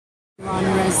On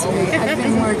resume. I've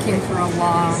been working for a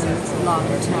long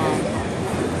time.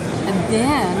 And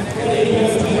then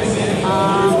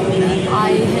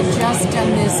I had just done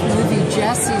this movie,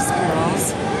 Jesse's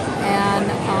Girls, and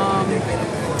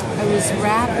I was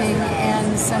rapping,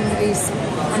 and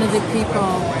one of the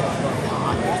people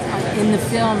in the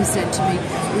film said to me,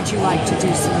 "Would you like to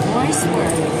do some voice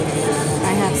work?"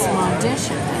 I had some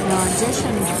auditioned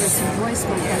for some voice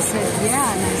work. I said,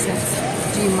 "Yeah," and I said,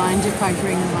 "Do you mind if I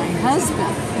bring my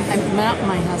husband?" Not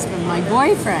my husband, my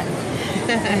boyfriend.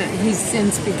 He's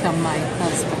since become my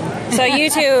husband. So you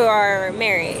two are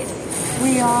married?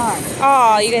 We are.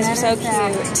 Oh, you guys are so cute.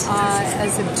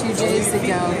 As of 2 days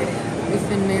ago, we've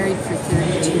been married for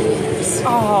 32 years.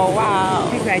 Oh, wow.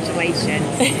 Congratulations.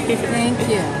 Thank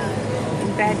you.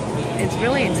 It's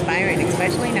really inspiring,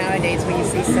 especially nowadays when you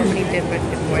see so many different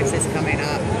divorces coming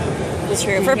up. It's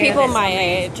true. For people my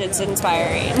age, it's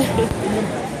inspiring.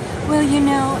 Well, you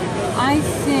know, I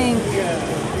think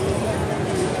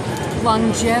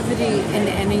longevity in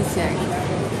anything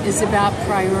is about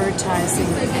prioritizing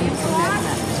and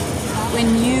commitment.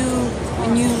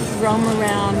 When you roam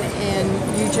around and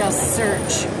you just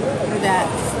search for that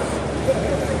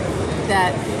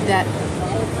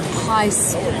high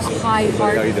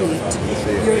heartbeat,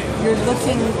 you're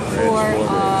looking for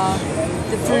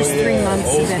the first 3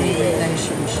 months of any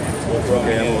relationship.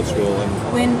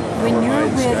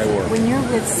 When you're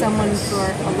with someone for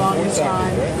a long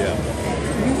time,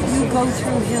 you go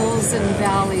through hills and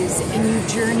valleys and you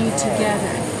journey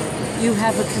together. You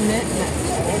have a commitment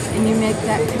and you make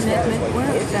that commitment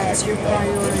work. That's your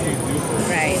priority.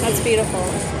 Right. That's beautiful.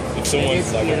 If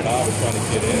someone's like a novice trying to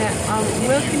get in,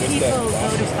 where can people go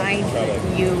to find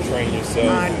you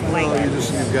on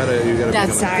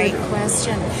That's a good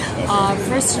question.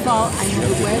 First of all, I have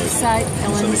a website,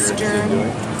 EllynStern.com.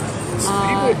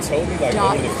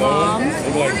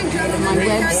 My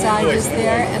website is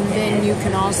there, and then you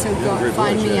can also go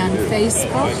find me on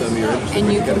Facebook,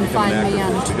 and you can find me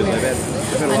on Twitter.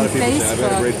 On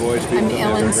Facebook, I'm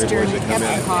Ellyn Stern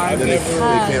Epcar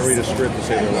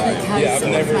because of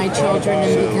my children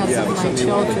and because of my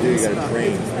children's book.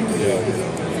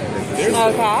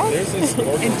 Okay.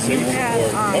 And do you have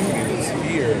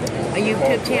a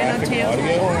YouTube channel too?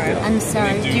 Or I'm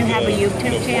sorry? Do you have a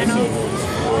YouTube channel?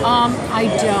 I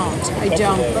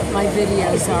don't, but my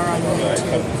videos are on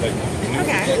YouTube.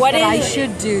 Okay. What but is, I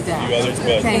should do that.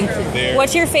 Thank you.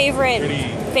 What's your favorite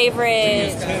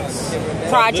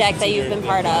project that you've been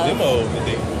part of?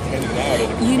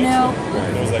 You know,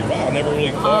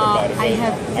 I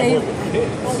have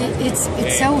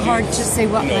it's so hard to say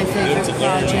what my favorite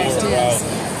project is.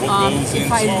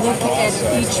 If I look at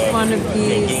each one of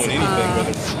these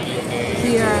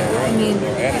here, I mean,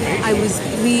 I was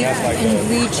in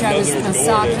Bleach, I was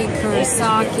Masaki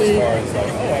Kurosaki.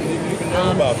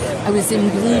 I was in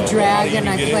Blue Dragon,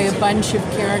 I play a bunch of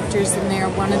characters in there.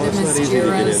 One of them is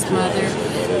Jiro's mother.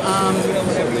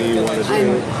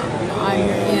 I'm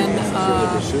in,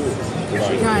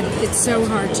 God, it's so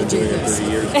hard to do this.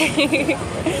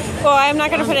 Well, I'm not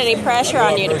going to put any pressure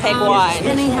on you to pick one.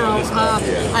 Anyhow,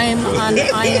 I am on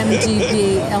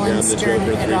IMDb, Ellyn Stern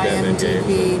at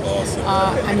IMDb.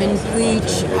 I'm in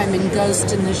Bleach, I'm in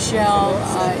Ghost in the Shell,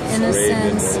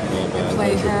 Innocence, I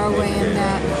play Haraway in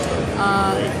that.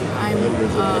 I'm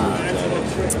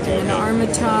in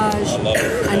Armitage,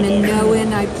 I'm in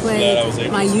Noin, I play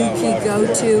Mayuki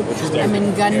Goto, I'm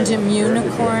in Gundam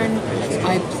Unicorn,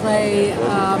 I play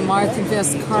Martha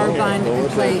Vest Carbine, I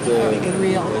play a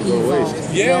real evil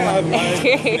villain.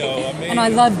 And I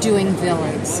love doing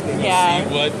villains. Yeah,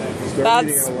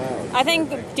 I think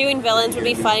doing villains would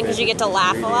be fun because you get to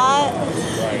laugh a lot.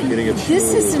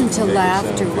 This isn't a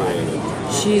laughter one.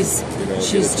 She's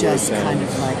just kind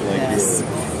of like this.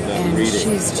 And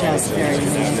she's just very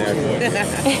mean too.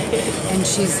 And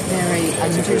she's very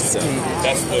understated.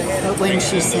 But when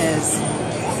she says,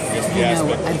 you know,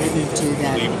 I wouldn't do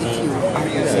that if you are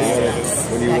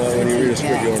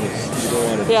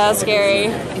Yeah, that's scary.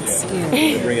 It's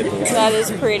scary. That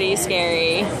is pretty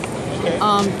scary.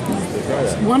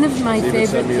 One of my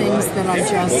favorite things that I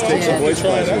just did,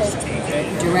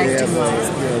 directing-wise,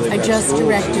 I just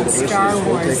directed Star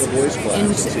Wars,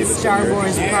 Star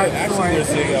Wars Part 4,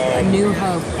 A New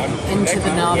Hope, into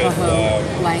the Navajo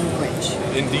language.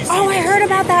 Oh, I heard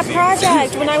about that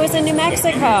project when I was in New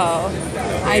Mexico.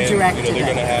 I directed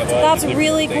it. That's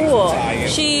really cool.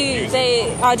 Do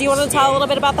you want to tell a little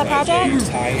bit about that project?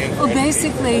 Well,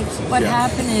 basically, what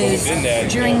happened is,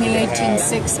 during the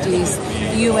 1860s,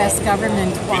 the U.S.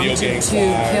 government wanted to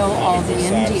kill all the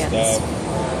Indians.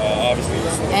 obviously.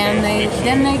 And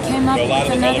then they came up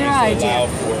with another idea.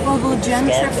 Well, we'll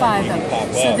gentrify them.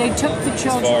 So they took the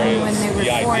children when they were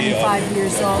 4 and 5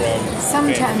 years old,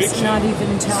 sometimes not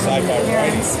even telling their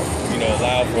parents.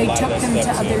 They took them to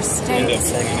other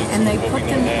states and they put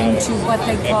them into what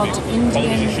they called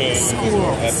Indian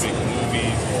schools.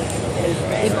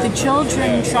 If the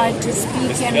children tried to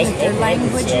speak any of their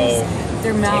languages,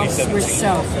 their mouths were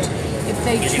soaked. If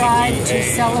they tried to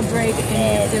celebrate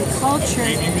any of their culture,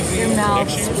 their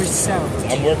mouths were soaked.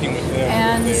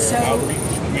 And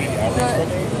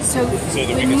so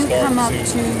when you come up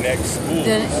to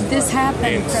this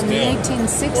happened from the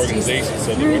 1860s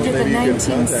through to the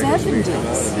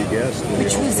 1970s,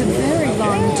 which was a very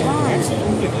long time.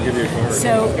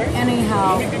 So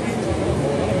anyhow,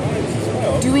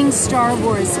 doing Star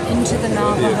Wars into the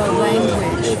Navajo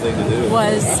language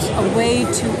was a way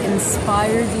to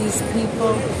inspire these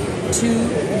people to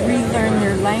relearn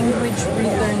their language,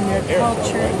 relearn their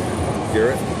culture.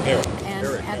 And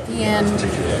at the end,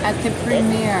 at the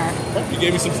premiere,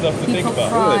 people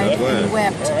cried and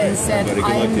wept and said,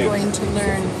 I am going to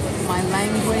learn my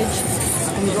language,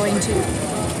 I'm going to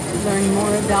learn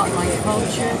more about my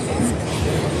culture.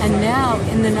 And now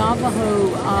in the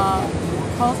Navajo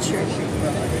culture,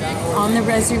 on the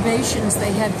reservations,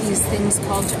 they have these things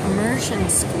called immersion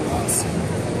schools,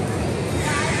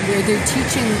 where they're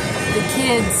teaching the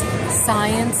kids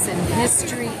science and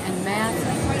history and math,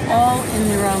 all in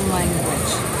their own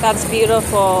language. That's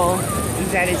beautiful.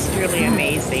 That is truly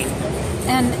amazing.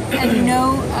 And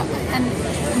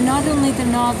not only the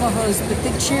Navajos, but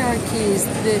the Cherokees,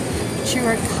 the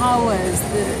Chiricahuas,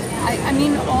 I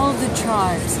mean all the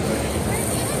tribes.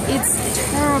 It's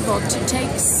terrible to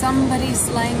take somebody's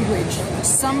language,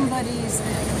 somebody's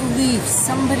beliefs,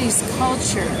 somebody's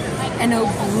culture, and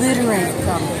obliterate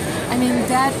them. I mean,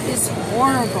 that is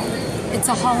horrible. It's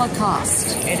a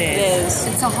Holocaust. It is.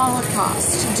 It's a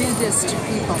Holocaust to do this to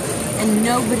people, and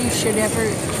nobody should ever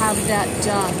have that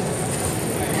done.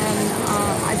 And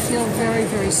I feel very,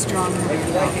 very strongly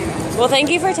about that. Well, thank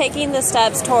you for taking the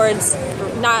steps towards,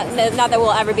 not that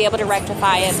we'll ever be able to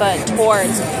rectify it, but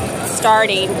towards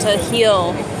starting to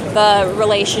heal the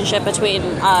relationship between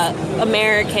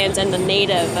Americans and the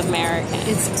Native Americans.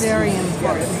 It's very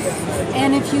important.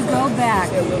 And if you go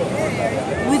back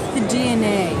with the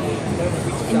DNA,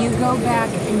 and you go back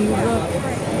and you look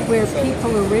where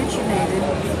people originated,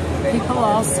 people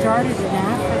all started in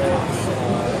Africa.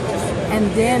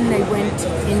 And then they went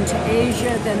into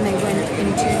Asia, then they went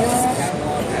into Europe,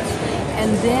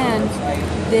 and then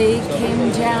they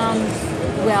came down,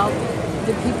 well,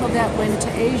 the people that went to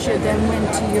Asia then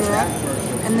went to Europe,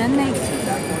 and then they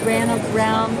ran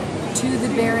around to the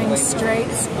Bering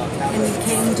Straits and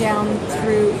came down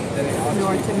through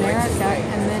North America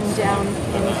and then down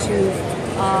into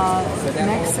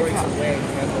Mexico.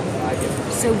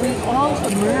 So we all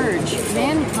emerge,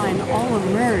 mankind all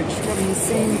emerged from the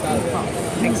same people.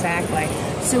 Exactly.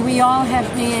 So we all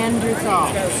have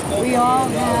Neanderthal. We all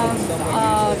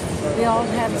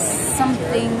have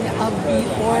something of the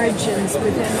origins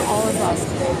within all of us.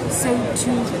 So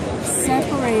to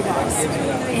separate us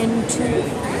and to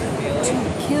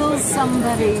kill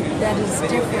somebody that is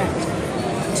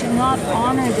different, to not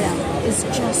honor them is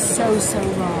just so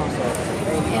wrong.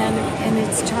 And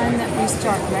it's time that we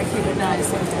start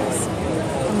recognizing this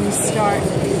and we start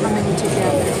coming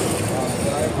together.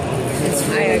 It's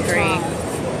really I agree. tough.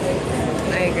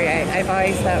 I agree. I've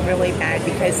always felt really bad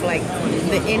because, like,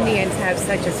 the Indians have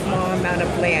such a small amount of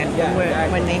land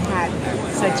when they had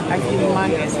such a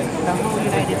humongous, the whole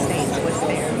United States was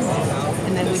theirs.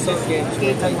 And then we just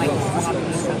gave them, like, a small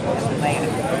piece of land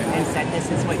and said, this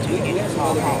is what you get to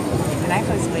call home. And I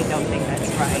personally don't think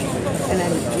that's right. And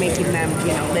then making them,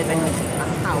 live in a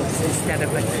house instead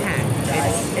of a tent.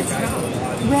 It's wrong.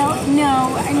 Well,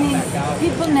 no, I mean,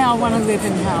 people now want to live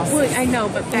in houses. Well, I know,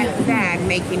 but back then,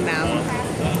 making them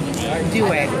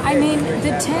do it. I mean,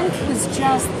 the tent was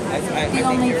just the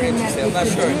only thing that they could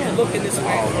do.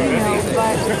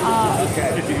 But,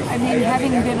 I mean,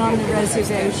 having been on the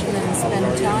reservation and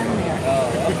spent time there,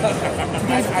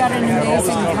 they've got an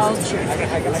amazing culture.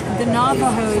 The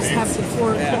Navajos have the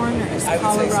four corners: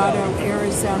 Colorado,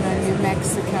 Arizona, New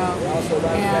Mexico,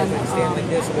 and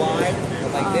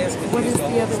what is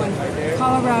the other one?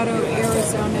 Colorado,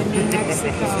 Arizona, New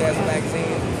Mexico, and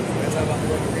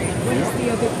what is the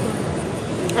other one?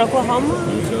 Oklahoma?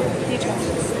 Utah.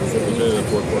 Is it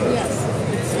Utah? Yes.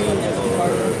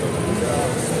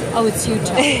 Oh, it's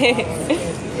Utah.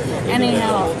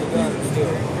 Anyhow,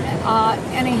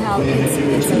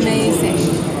 it's amazing.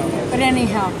 But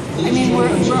anyhow, I mean, we're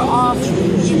off,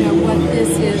 what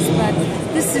this is, but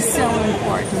this is so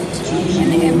important.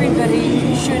 And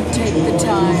everybody should take the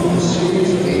time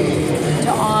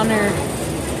to honor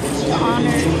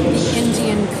the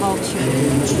Indian culture.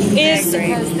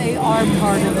 Because they are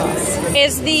part of us.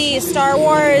 Is the Star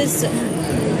Wars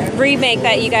remake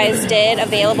that you guys did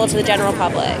available to the general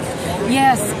public?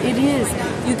 Yes, it is.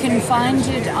 You can find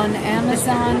it on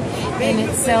Amazon, and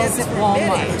it sells at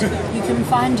Walmart. You can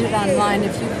find it online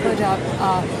if you put up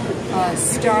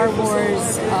Star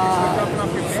Wars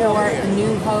for A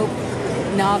New Hope,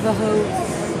 Navajo.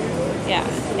 Yeah.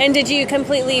 And did you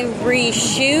completely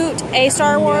reshoot a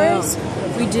Star Wars? No,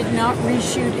 we did not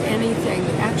reshoot anything.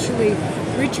 Actually,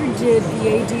 Richard did the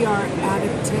ADR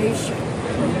adaptation.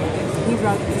 He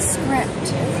wrote the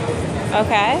script.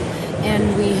 Okay.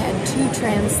 And we had 2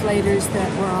 translators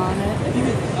that were on it.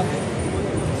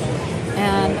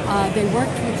 And they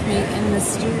worked with me in the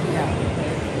studio.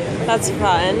 That's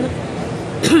fun.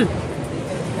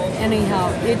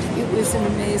 Anyhow, it was an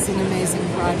amazing, amazing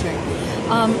project.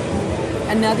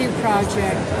 Another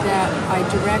project that I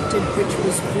directed, which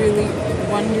was really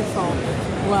wonderful,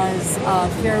 was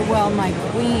Farewell, My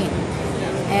Queen.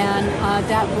 And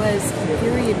that was a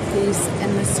period piece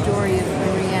in the story of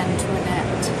Marie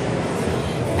Antoinette.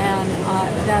 And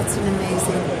that's an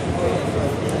amazing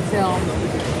film.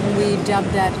 We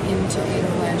dubbed that into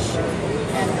English.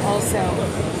 And also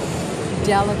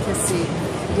Delicacy,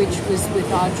 which was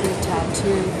with Audrey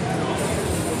Tautou.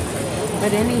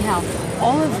 But anyhow,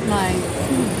 all of my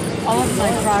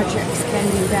projects can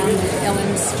be found at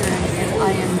Ellyn Stern at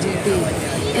IMDb.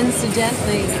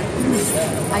 Incidentally,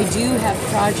 I do have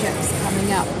projects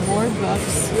coming out, more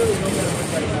books.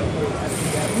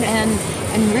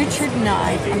 And Richard and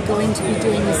I are going to be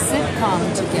doing a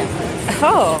sitcom together.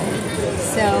 Oh.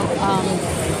 So,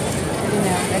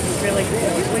 That's really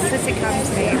cool. What's the sitcom's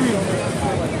name?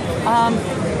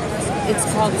 It's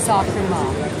called Soccer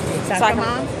Mom. Soccer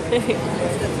Mom?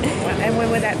 And when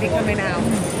would that be coming out?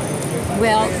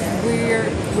 Well, we're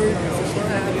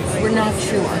not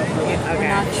sure. Okay. We're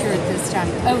not sure at this time.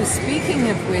 Oh, speaking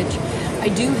of which, I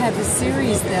do have a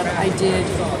series that I did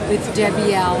with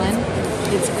Debbie Allen.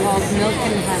 It's called Milk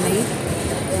and Honey,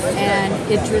 and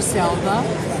Idris Elba,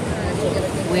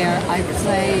 where I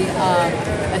play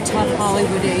a tough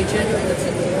Hollywood agent,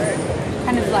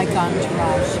 kind of like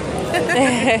Entourage.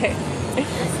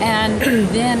 And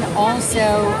then also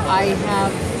I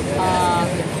have,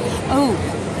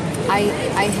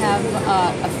 I have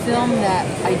a film that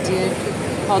I did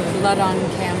called Blood on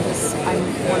Canvas. I'm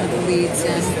one of the leads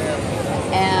in,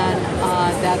 and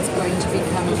that's going to be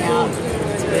coming out.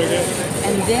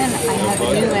 And then I have a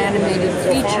new animated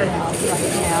feature out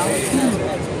right now,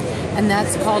 and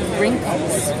that's called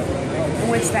Wrinkles.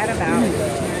 What's that about?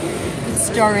 It's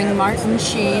starring Martin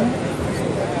Sheen,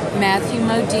 Matthew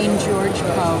Modine, George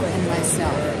Coe, and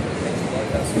myself.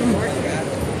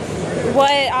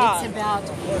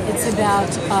 It's about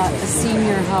a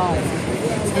senior home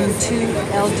and 2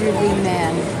 elderly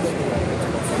men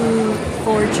who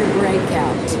forge a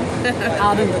breakout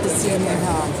out of the senior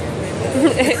home.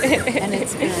 And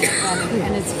it's very funny,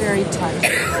 and it's very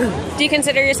touching. Do you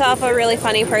consider yourself a really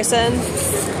funny person?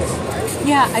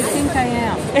 Yeah, I think I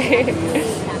am. I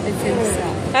think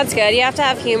so. That's good. You have to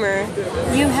have humor.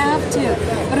 You have to.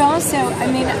 But also,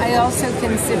 I also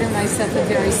consider myself a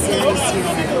very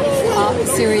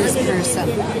serious person.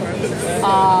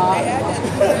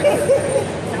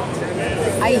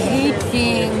 I hate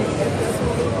being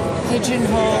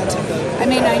pigeonholed. I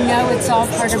know it's all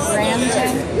part of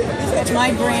branding.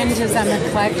 My brand is I'm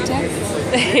eclectic,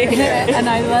 and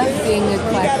I love being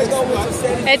eclectic.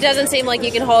 It doesn't seem like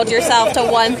you can hold yourself to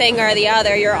one thing or the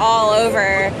other. You're all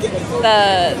over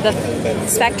the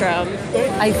spectrum.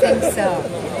 I think so.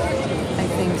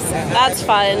 That's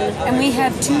fun. And we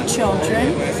have 2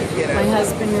 children. My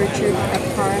husband, Richard, a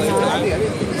car and I.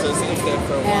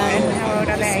 And how old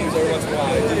are they?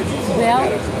 Well,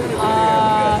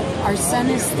 our son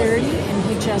is 30, and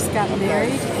he just got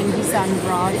married, and he's on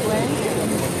Broadway.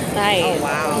 Nice. Oh,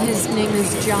 wow. His name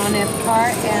is John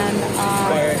Epcar, and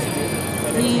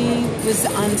he was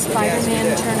on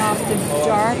Spider-Man Turn Off the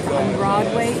Dark on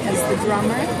Broadway as the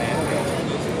drummer.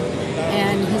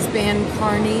 And his band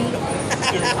Carney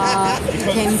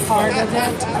became part of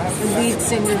it. The lead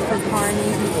singer for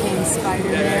Carney became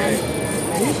Spider-Man.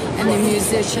 And the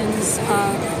musicians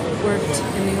worked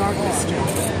in the orchestra.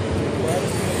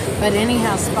 But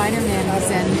anyhow, Spider-Man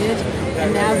has ended,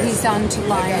 and now he's on to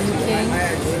Lion King,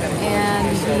 and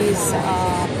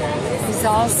he's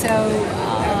also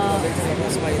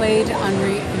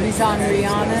He's on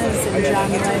Rihanna's and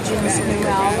John Legend's new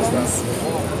albums,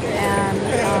 and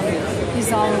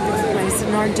he's all over the place.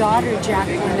 And our daughter,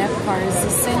 Jacqueline Epcar, is a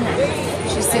singer.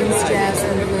 She sings jazz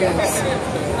and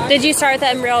blues. Did you start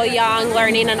them real young,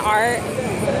 learning an art?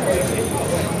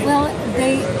 Well,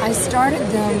 I started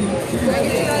them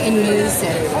in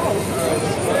music,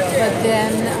 but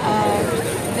then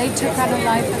they took on a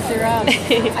life of their own.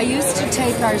 I used to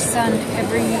take our son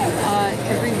every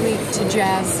week to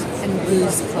jazz and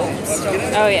blues clubs.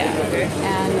 Oh yeah.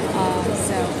 And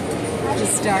so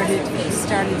just started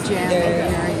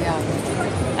jamming very young.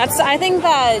 I think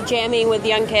that jamming with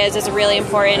young kids is really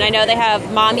important. I know they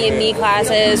have mommy and me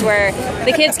classes where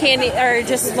the kids are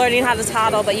just learning how to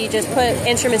toddle, but you just put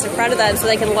instruments in front of them so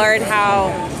they can learn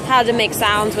how to make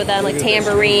sounds with them, like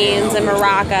tambourines and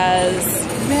maracas.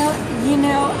 Well,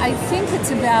 I think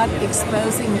it's about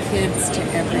exposing kids to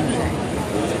everything.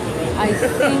 I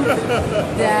think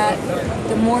that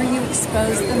the more you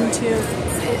expose them to,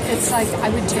 it's like I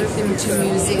would take them to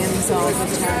museums all the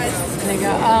time. And they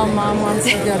go, oh, Mom wants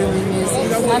to go to a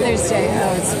museum. Mother's Day,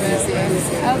 oh, it's museums.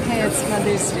 Okay, it's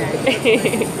Mother's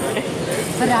Day.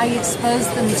 But I expose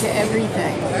them to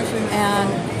everything. And,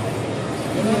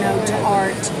 to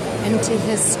art, and to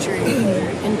history,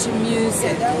 and to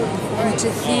music, and to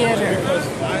theater,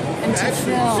 and to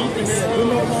films.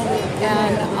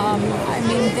 And,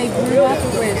 they grew up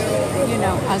with,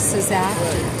 us as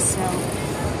actors, so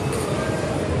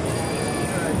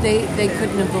they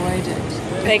couldn't avoid it.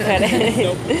 They couldn't.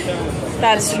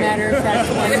 That's true. As a matter of fact,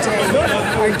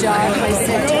 one day, I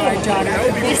said to our daughter,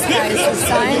 this guy is a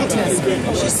scientist.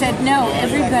 She said, no,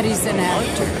 everybody's an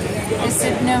actor. I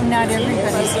said, no, not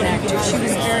everybody's an actor. She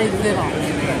was very little.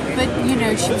 But,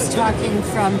 she was talking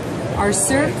from our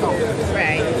circle.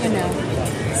 Right.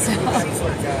 So,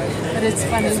 but it's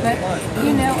funny. But,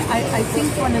 I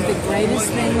think one of the greatest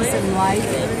things in life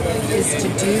is to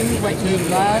do what you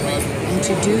love and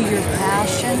to do your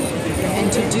passion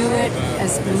and to do it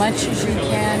as much as you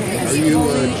can, as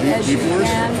fully as you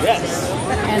can. Yes.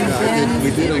 And then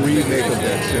we did a remake of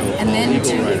that show. And then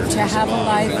to have a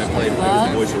life of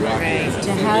love,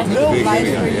 to have a life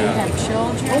where you have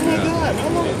children. Oh my God!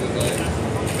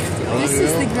 This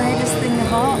is the greatest thing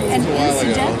of all. And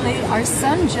incidentally, our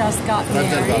son just got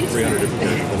married.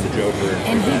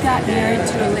 And he got married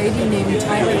to a lady named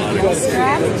Tyler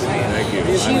Gilstrap.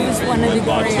 She was one of the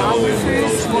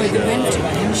choreographers for the winter.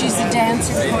 She's a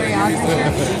dancer choreographer.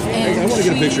 And I want to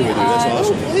get a picture with you. That's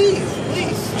awesome.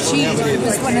 She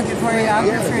was one of the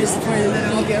choreographers for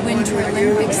the Winter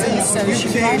Olympics in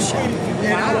Sochi, Russia.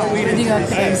 Wow. For the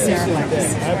opening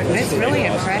ceremonies. That's really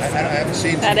impressive. I haven't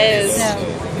seen that is. So,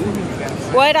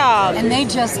 what and they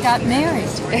just got married.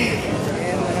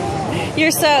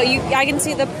 I can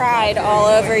see the pride all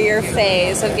over your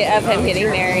face of him getting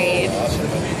married.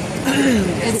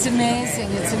 It's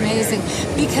amazing. It's amazing.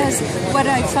 Because what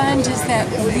I find is that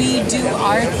we do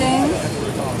our thing,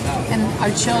 and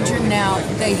our children now,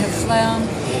 they have flown.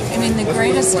 The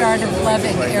greatest art of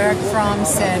loving, Eric Fromm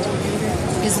said,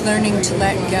 is learning to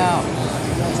let go.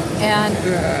 And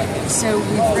so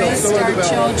we've raised our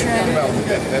children,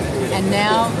 and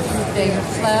now they have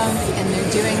flown, and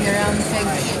they're doing their own thing,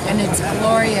 and it's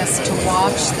glorious to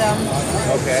watch them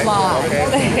fly.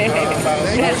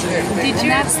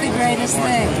 And that's the greatest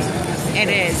thing. It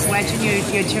is. Watching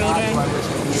your children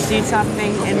do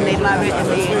something, and they love it, and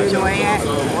they enjoy it,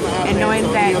 and knowing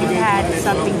that you had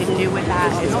something to do with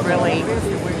that is really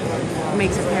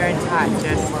makes a parent's heart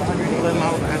just bloom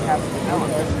over.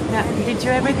 Now, did you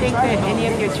ever think that any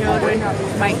of your children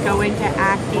might go into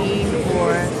acting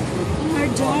or? Our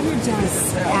daughter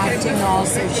does acting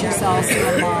also. She's also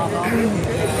a model.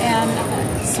 And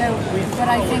but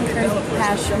I think her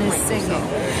passion is singing.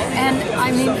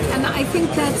 And I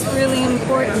think that's really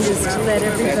important, is to let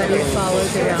everybody follow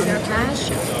their own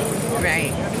passion.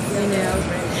 Right.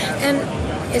 And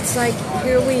it's like,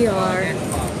 here we are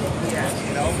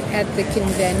at the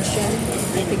convention,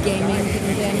 at the gaming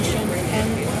convention, and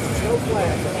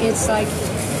it's like,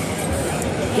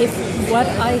 if what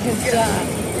I have done,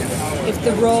 if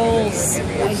the roles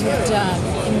I have done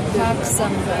impact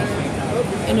somebody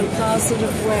in a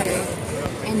positive way,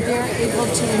 and they're able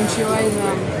to enjoy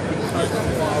them,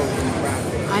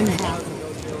 I'm happy.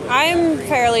 I'm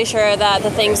fairly sure that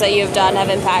the things that you've done have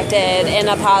impacted in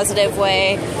a positive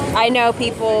way. I know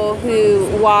people who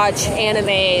watch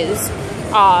animes.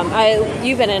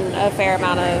 You've been in a fair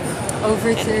amount of...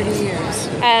 Over 30 years.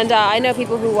 And I know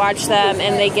people who watch them,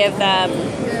 and they give them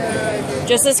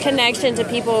just this connection to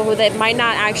people who that might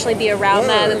not actually be around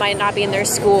them, that might not be in their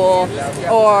school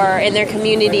or in their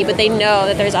community, but they know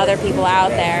that there's other people out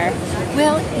there.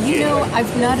 Well, you know,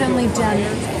 I've not only done,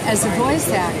 as a voice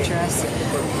actress,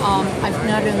 I've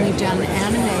not only done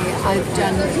anime, I've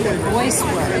done voice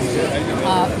work,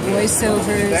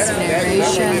 voiceovers,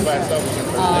 narration.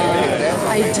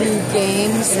 I do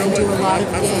games, I do a lot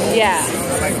of games. Yeah.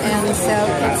 And so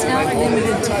it's not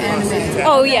limited to anime.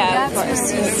 Oh, yeah, of That's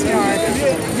course. where you start.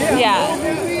 Yeah,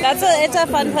 it's a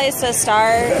fun place to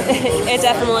start. It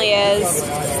definitely is.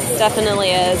 Definitely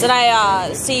is. And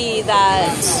I see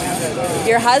that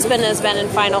your husband has been in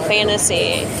Final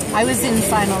Fantasy. I was in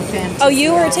Final Fantasy. Oh,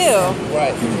 you were too?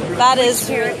 Right. That is...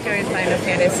 Character in Final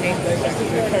Fantasy.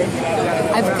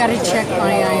 I've got to check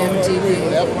my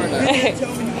IMDb.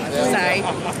 Sorry.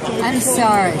 I'm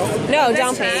sorry. No, That's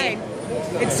don't be. fine.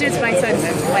 It's just my son's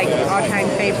like all-time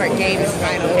favorite game is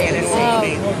Final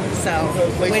Fantasy. So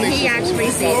when he actually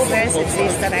sees this and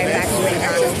sees that I've actually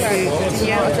gone to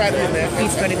you,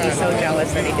 he's going to be so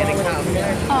jealous that he didn't come.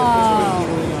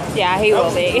 Oh. Yeah, he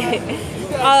will be.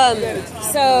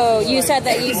 So you said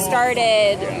that you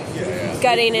started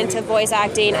getting into voice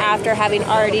acting after having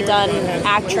already done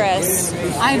actress.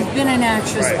 I've been an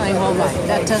actress my whole life.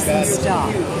 That doesn't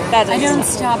stop. I don't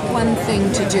stop one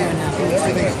thing to do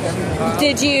another.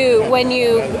 Did you, when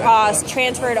you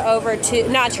transferred over to,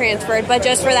 not transferred, but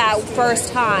just for that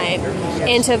first time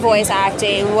into voice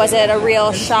acting, was it a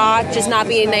real shock just not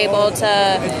being able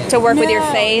to work with your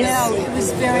face? No, it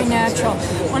was very natural.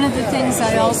 One of the things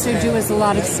I also do is a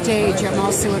lot of stage. I'm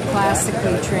also a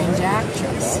classically trained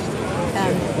actress.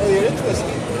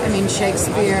 I mean,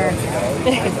 Shakespeare,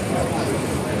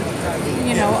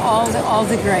 you know, all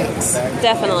the greats.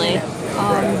 Definitely.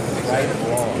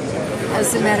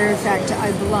 As a matter of fact,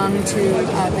 I belong to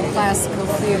the Classical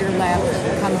Theater Lab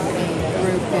Company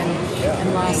group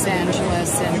in Los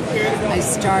Angeles, and I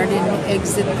starred in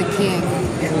Exit the King,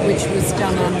 which was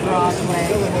done on Broadway.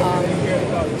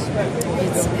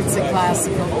 It's a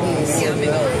classical piece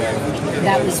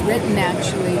that was written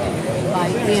actually by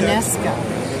Ionesco.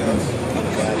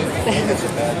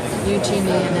 Eugene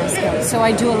Ionesco. So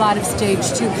I do a lot of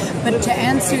stage too. But to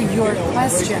answer your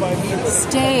question,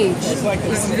 stage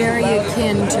is very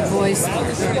akin to voice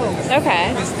work.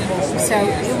 Okay. So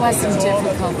it wasn't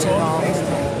difficult at all.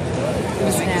 It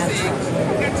was natural.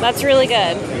 That's really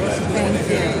good. Thank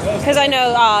you. Because I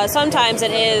know sometimes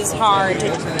it is hard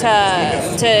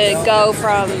to go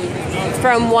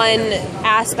from one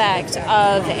aspect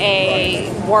of a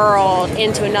world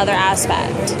into another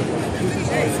aspect.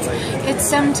 It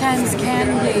sometimes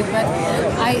can be, but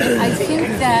I think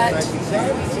that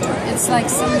it's like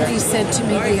somebody said to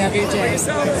me the other day,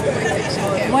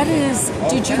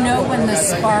 did you know when the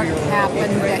spark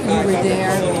happened that you were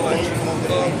there?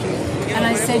 And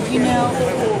I said, you know,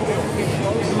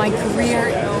 my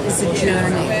career is a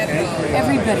journey.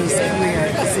 Everybody's career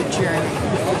is a journey.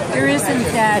 There isn't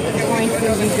that point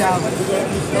where you go,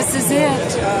 this is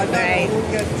it. Right.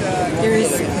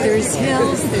 There's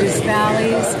hills, there's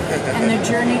valleys, and the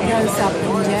journey goes up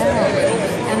and down.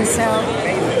 And so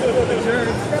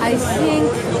I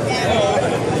think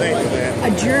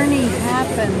a journey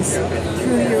happens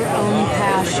through your own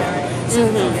passion. So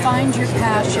if you find your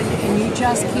passion and you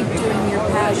just keep doing your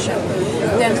passion,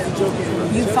 then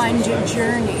you find your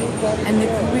journey, and the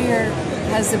career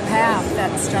has a path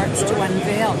that starts to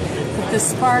unveil. But the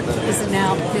spark isn't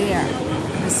out there.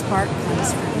 The spark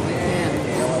comes from within.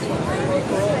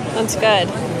 That's good.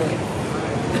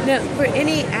 Now, for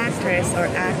any actress or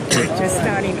actor just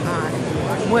starting on,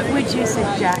 what would you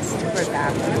suggest for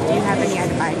them? Do you have any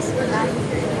advice for them?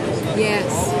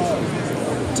 Yes.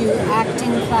 Do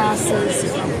acting classes,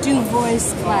 do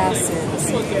voice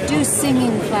classes, do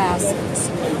singing classes,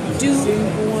 do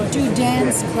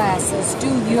dance classes, do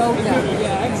yoga.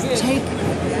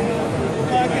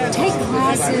 Take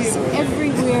classes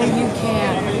everywhere you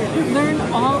can. Learn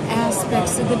all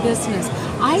aspects of the business.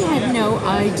 I had no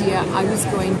idea I was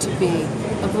going to be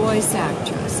a voice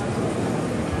actress.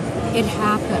 It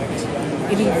happened.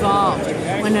 It evolved.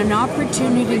 When an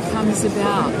opportunity comes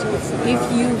about, if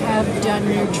you have done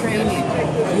your training,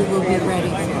 you will be ready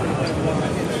for it.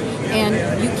 And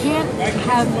you can't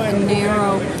have a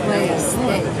narrow place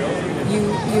that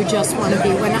you just want to be.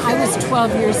 When I was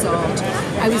 12 years old,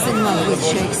 I was in love with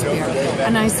Shakespeare.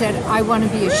 And I said, I want to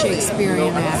be a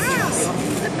Shakespearean actress.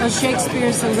 Well,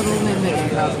 Shakespeare's a little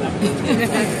limited.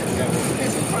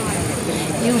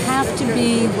 You have to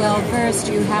be well-versed.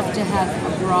 You have to have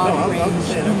a broad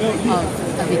range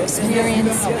of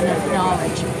experience and of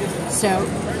knowledge. So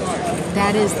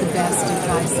that is the best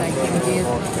advice I can give,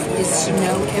 is to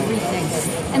know everything.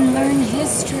 And learn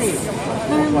history,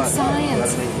 learn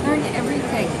science, learn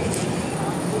everything.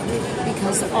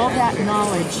 because all that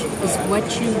knowledge is what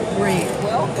you bring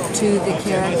to the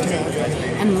character.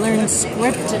 And learn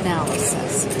script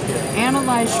analysis.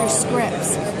 Analyze your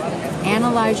scripts.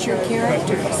 Analyze your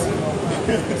characters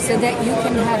so that you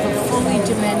can have a fully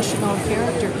dimensional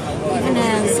character. Even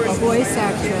as a voice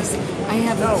actress, I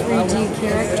have a 3D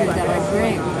character that I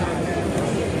bring.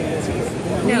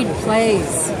 Read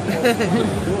plays.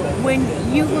 When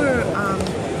you were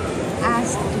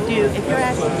asked to do, if you're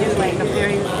asked to do like a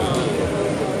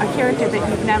character that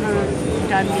you've never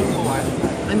done before,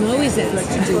 I'm always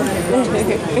asked to do characters that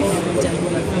I've never done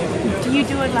before. do you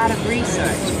do a lot of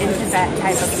research into that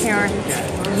type of character?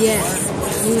 Yes,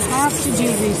 you have to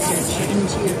do research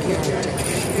into your character.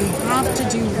 You have to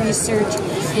do research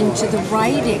into the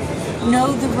writing.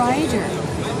 Know the writer.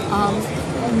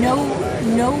 Know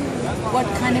what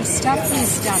kind of stuff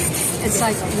he's done. It's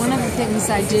like one of the things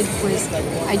I did was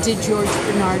I did George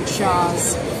Bernard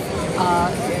Shaw's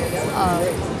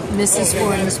Mrs.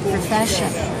 Warren's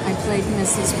Profession. I played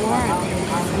Mrs. Warren.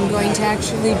 I'm going to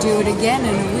actually do it again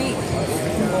in a week.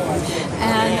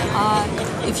 And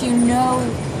if you know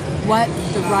what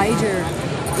the writer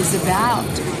is about,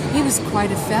 he was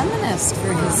quite a feminist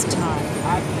for his time.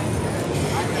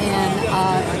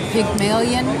 And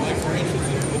Pygmalion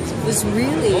was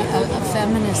really a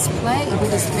feminist play. He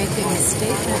was making a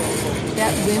statement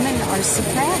that women are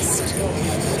suppressed.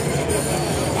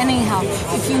 Anyhow,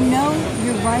 if you know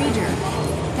your writer,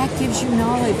 that gives you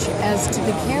knowledge as to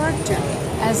the character,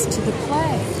 as to the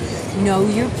play. Know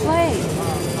your play.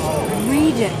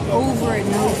 Read it over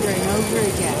and over and over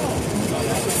again.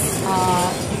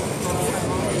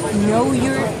 Know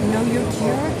your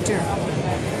character.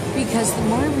 Because the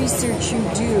more research you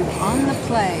do on the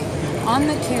play, on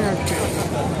the character,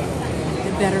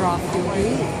 the better off you'll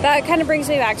be. That kind of brings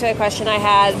me back to a question I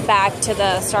had back to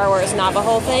the Star Wars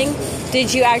Navajo thing.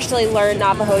 Did you actually learn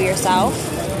Navajo yourself?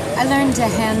 I learned a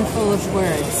handful of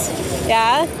words.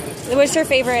 Yeah? What's your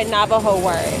favorite Navajo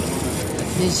word?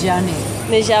 Nijoni.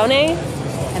 Nijone?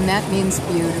 And that means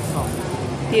beautiful.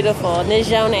 Beautiful.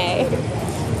 Nijone.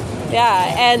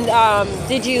 Yeah, and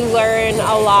did you learn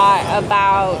a lot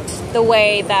about the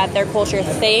way that their culture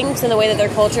thinks and the way that their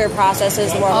culture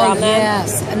processes the world around them?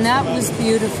 Yes, and that was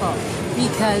beautiful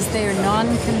because they are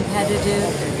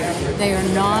non-competitive, they are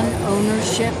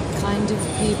non-ownership kind of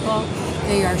people,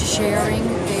 they are sharing,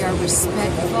 they are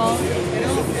respectful,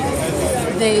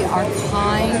 they are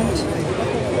kind,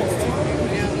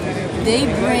 they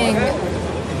bring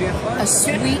a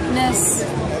sweetness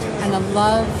and a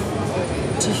love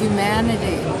to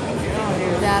humanity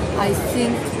that I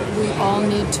think we all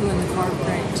need to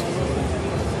incorporate.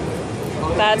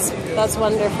 That's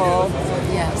wonderful.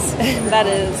 Yes. That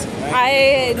is.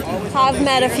 I have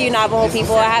met a few Navajo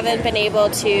people. I haven't been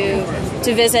able to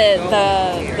visit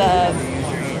the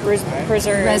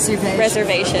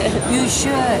reservation. You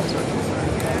should.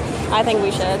 I think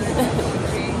we should.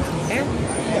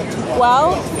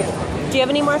 Well, do you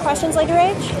have any more questions, Lady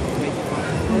Rach?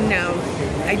 No.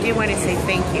 I do want to say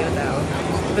thank you, though,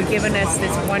 for giving us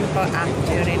this wonderful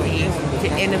opportunity to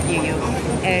interview you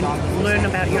and learn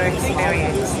about your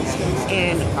experience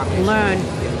and learn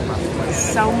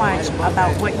so much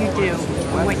about what you do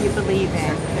and what you believe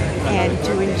in and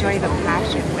to enjoy the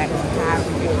passion that you have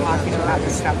when you're talking about the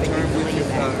stuff that you believe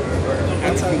in.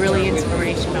 It's really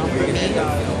inspirational for me.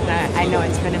 I know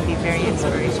it's going to be very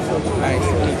inspirational for you.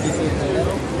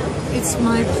 It's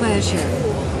my pleasure.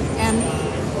 And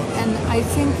I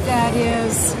think that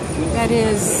is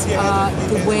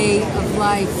the way of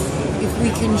life. If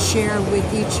we can share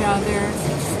with each other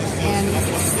and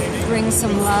bring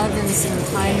some love and some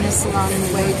kindness along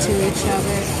the way to each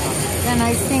other, then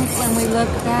I think when we look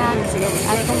back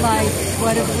at the life,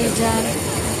 what have we done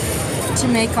to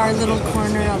make our little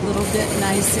corner a little bit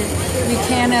nicer? We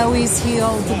can't always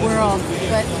heal the world,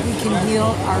 but we can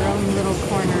heal our own little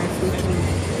corner if we can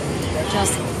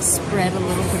just spread a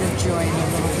little bit of joy and a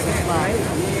little bit of love.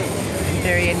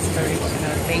 Very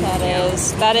inspirational. Thank you.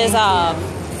 That is, I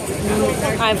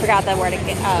forgot that word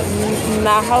again.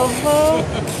 Navajo?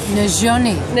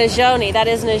 Nijoni. Nijoni. That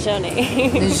is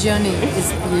Nijoni. Nijoni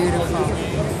is beautiful.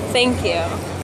 Thank you.